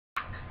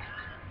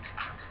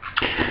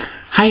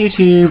Hi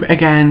YouTube,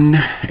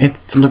 again, it's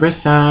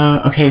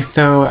Larissa. Okay,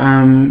 so,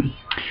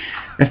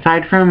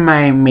 aside from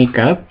my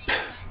makeup,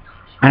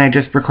 and I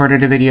just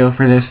recorded a video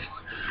for this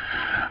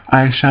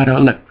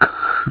eyeshadow look,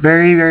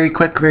 very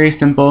quick, very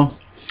simple.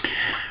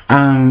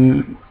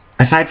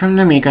 Aside from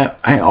the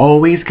makeup, I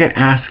always get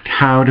asked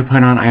how to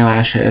put on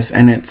eyelashes,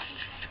 and it's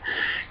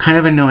kind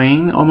of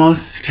annoying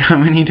almost how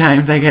many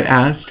times I get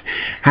asked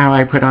how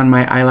I put on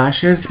my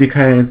eyelashes,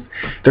 because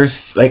there's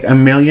like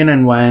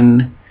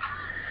 1,000,001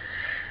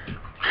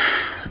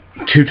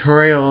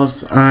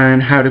 tutorials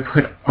on how to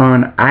put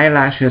on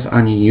eyelashes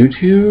on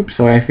YouTube,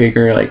 so I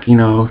figure, like, you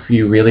know, if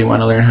you really want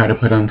to learn how to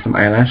put on some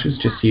eyelashes,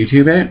 just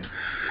YouTube it.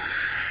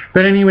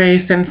 But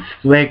anyway, since,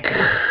 like,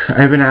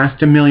 I've been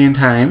asked 1,000,000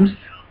 times,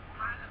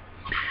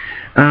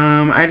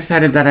 I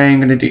decided that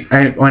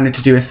I wanted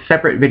to do a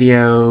separate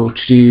video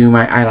to do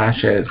my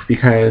eyelashes,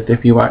 because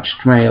if you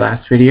watched my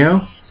last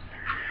video,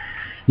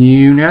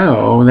 you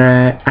know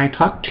that I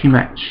talk too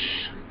much.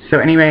 So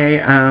anyway,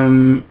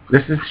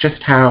 this is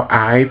just how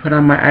I put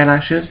on my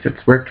eyelashes.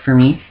 It's worked for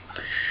me.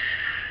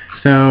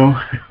 So,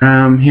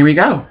 here we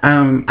go.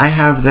 I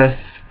have this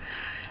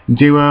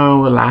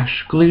Duo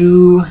lash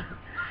glue,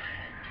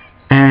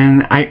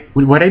 and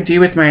what I do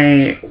with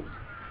my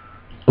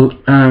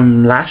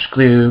lash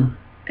glue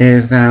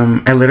is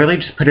I literally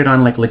just put it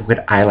on like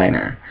liquid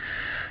eyeliner.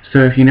 So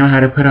if you know how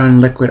to put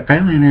on liquid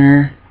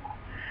eyeliner,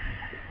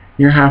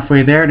 you're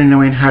halfway there to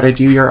knowing how to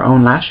do your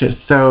own lashes.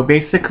 So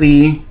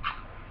basically,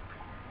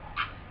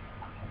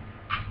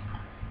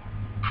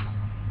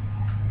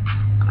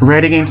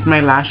 right against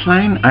my lash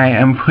line, I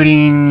am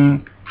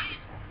putting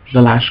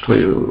the lash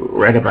glue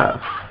right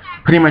above.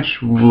 Pretty much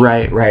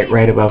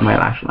right above my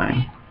lash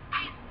line.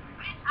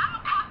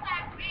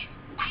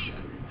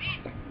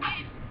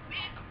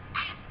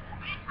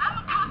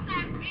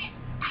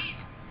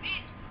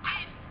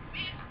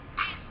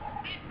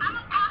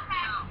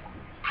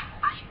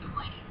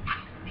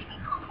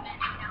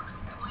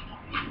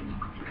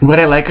 What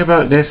I like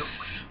about this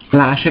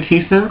lash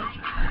adhesive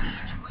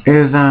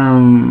is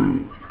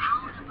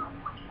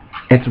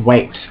it's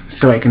white,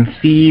 so I can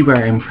see where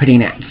I'm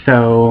putting it.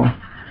 So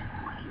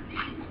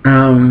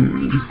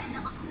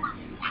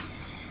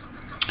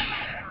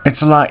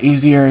it's a lot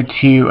easier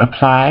to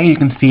apply. You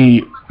can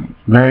see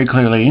very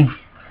clearly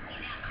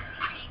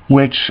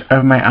which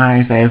of my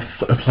eyes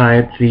I've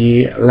applied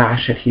the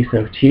lash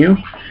adhesive to.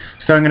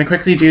 So I'm going to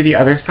quickly do the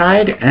other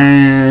side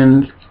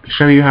and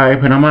show you how I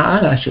put on my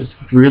eyelashes.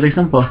 Really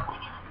simple.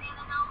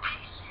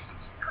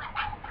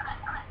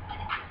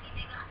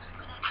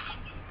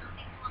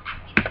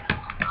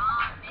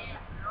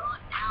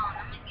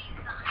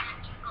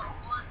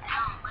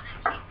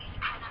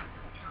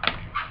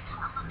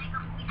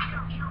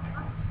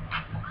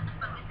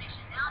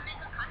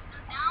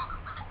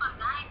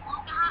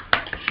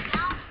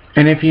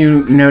 And if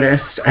you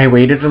noticed, I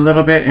waited a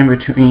little bit in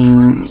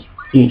between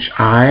each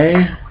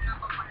eye.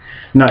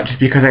 Not just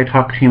because I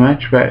talk too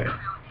much, but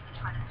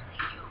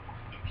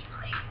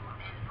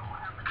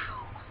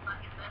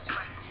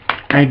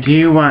I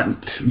do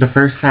want the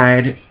first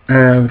side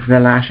of the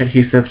lash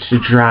adhesive to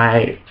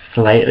dry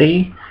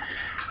slightly.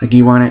 Like,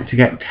 you want it to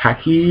get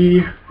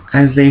tacky,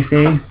 as they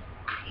say.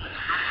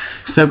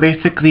 So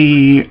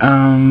basically,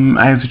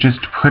 I've just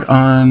put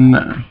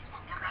on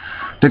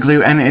the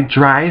glue, and it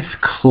dries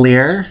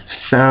clear.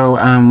 So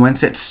once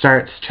it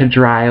starts to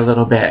dry a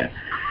little bit,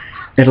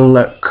 it'll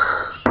look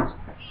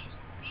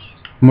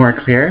more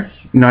clear,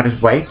 not as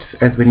white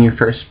as when you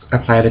first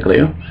apply the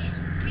glue.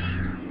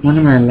 One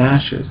of my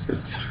lashes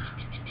is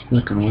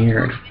looking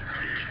weird.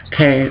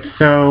 Okay,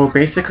 so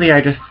basically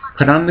I just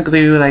put on the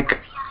glue like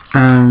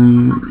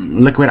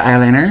liquid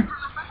eyeliner,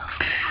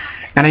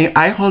 and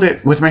I hold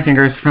it with my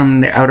fingers from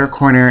the outer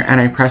corner,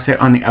 and I press it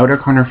on the outer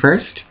corner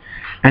first,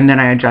 and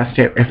then I adjust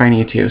it if I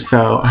need to.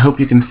 So I hope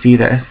you can see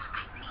this.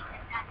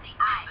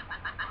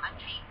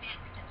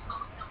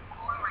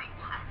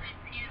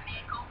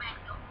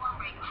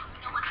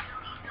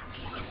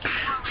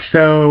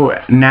 So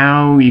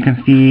now you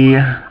can see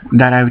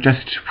that I've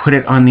just put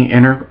it on the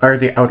inner or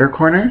the outer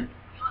corner,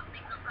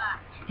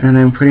 and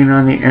I'm putting it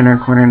on the inner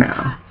corner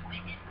now.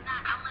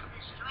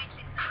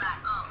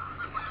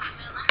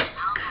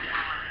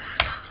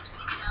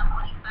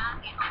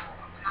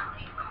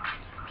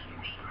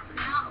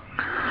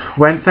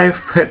 Once I've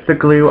put the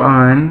glue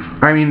on,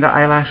 the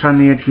eyelash on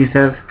the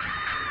adhesive,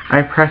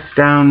 I press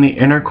down the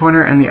inner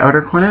corner and the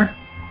outer corner,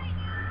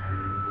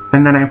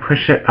 and then I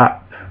push it up.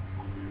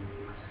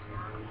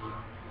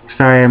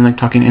 Sorry, I'm like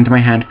talking into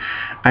my hand.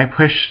 I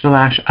push the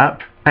lash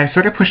up. I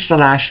sort of push the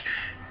lash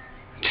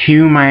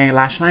to my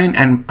lash line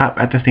and up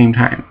at the same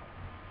time.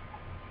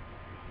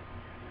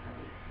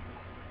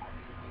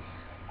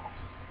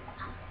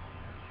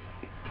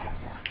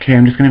 Okay,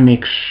 I'm just going to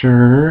make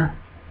sure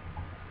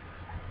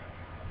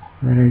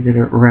that I did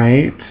it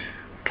right.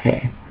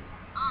 Okay.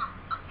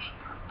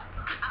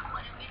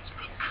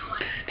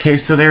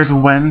 Okay, so there's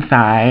one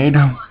side.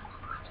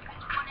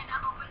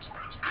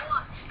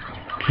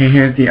 Okay,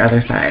 here's the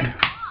other side.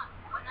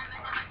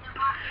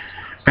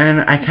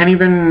 And I can't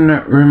even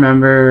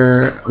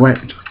remember what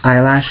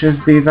eyelashes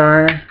these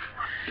are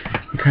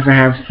because I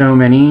have so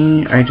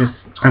many.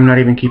 I'm not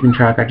even keeping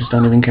track. I just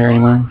don't even care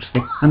anymore. Just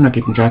like, I'm not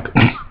keeping track.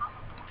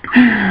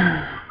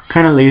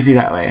 Kind of lazy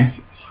that way.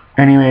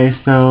 Anyway,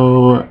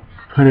 so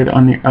put it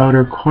on the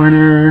outer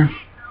corner.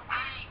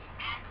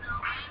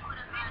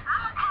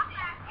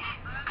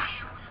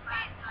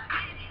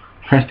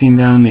 Pressing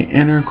down the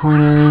inner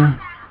corner.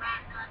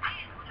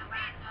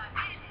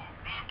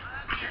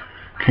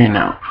 Okay,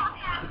 now.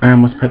 I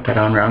almost put that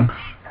on wrong.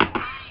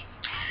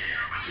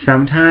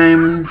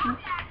 Sometimes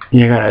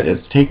you gotta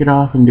just take it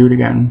off and do it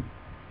again.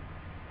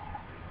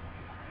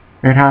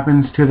 It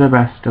happens to the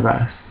best of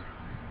us.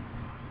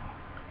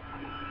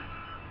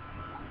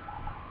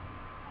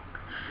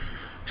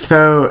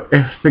 So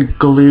if the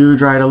glue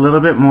dried a little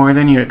bit more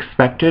than you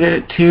expected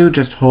it to,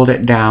 just hold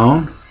it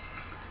down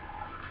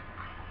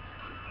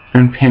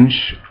and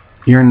pinch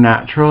your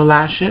natural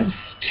lashes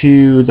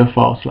to the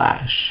false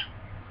lash,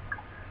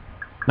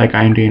 like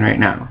I'm doing right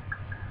now.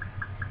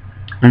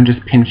 I'm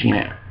just pinching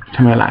it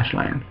to my lash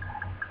line.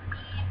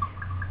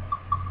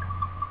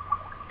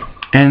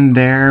 And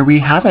there we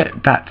have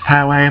it. That's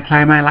how I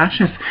apply my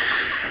lashes.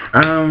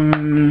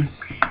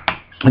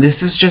 This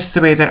is just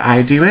the way that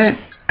I do it.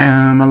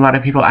 A lot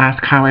of people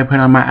ask how I put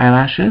on my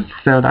eyelashes,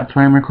 so that's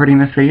why I'm recording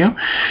this video.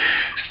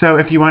 So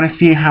if you want to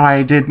see how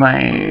I did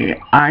my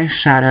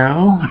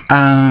eyeshadow,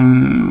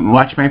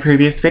 watch my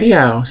previous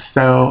video.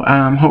 So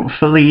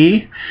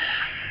hopefully,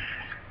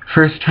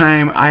 first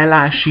time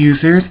eyelash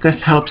users, this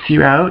helps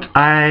you out.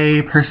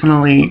 I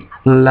personally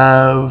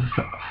love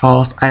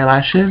false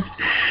eyelashes.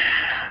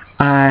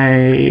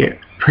 I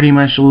pretty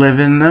much live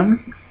in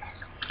them.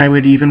 I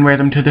would even wear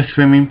them to the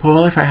swimming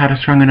pool if I had a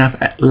strong enough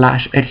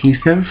lash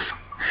adhesive.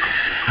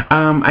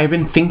 I've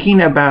been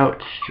thinking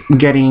about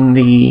getting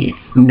the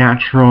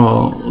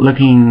natural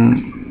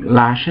looking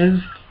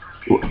lashes,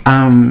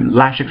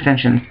 lash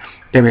extensions,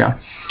 there we go,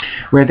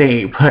 where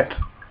they put,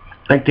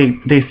 like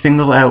they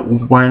single out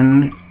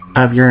one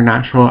of your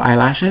natural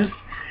eyelashes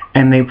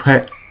and they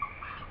put,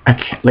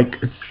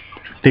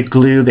 they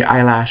glue the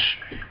eyelash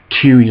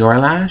to your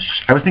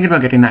lash. I was thinking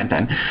about getting that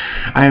done.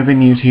 I've been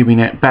YouTubing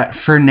it, but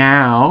for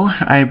now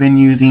I've been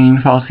using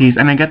falsies,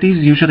 and I get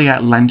these usually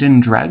at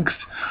London Drugs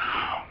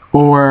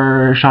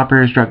or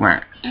Shoppers Drug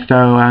Mart.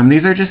 So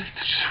these are just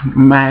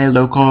my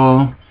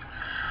local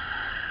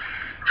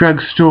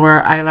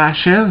drugstore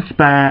eyelashes,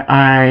 but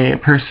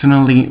I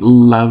personally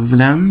love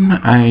them.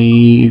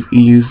 I've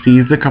used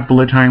these a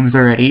couple of times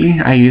already.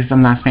 I used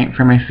them last night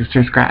for my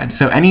sister's grad.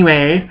 So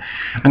anyway,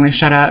 I'm going to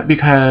shut up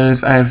because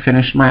I've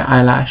finished my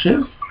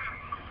eyelashes.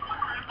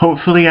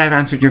 Hopefully I've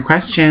answered your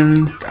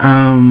questions.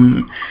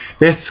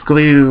 This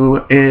glue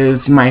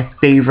is my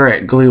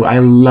favorite glue. I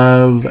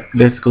love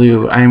this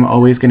glue. I'm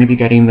always going to be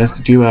getting this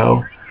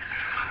Duo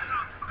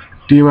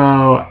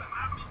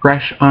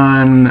Brush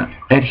On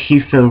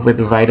adhesive with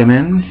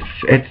vitamins.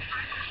 It's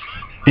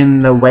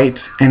in the white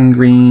and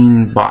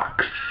green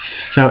box.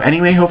 So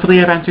anyway,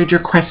 hopefully I've answered your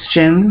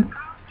questions,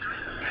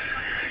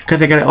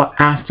 because I get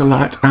asked a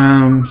lot.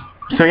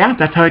 So yeah,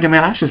 that's how I do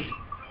my lashes.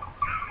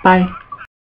 Bye.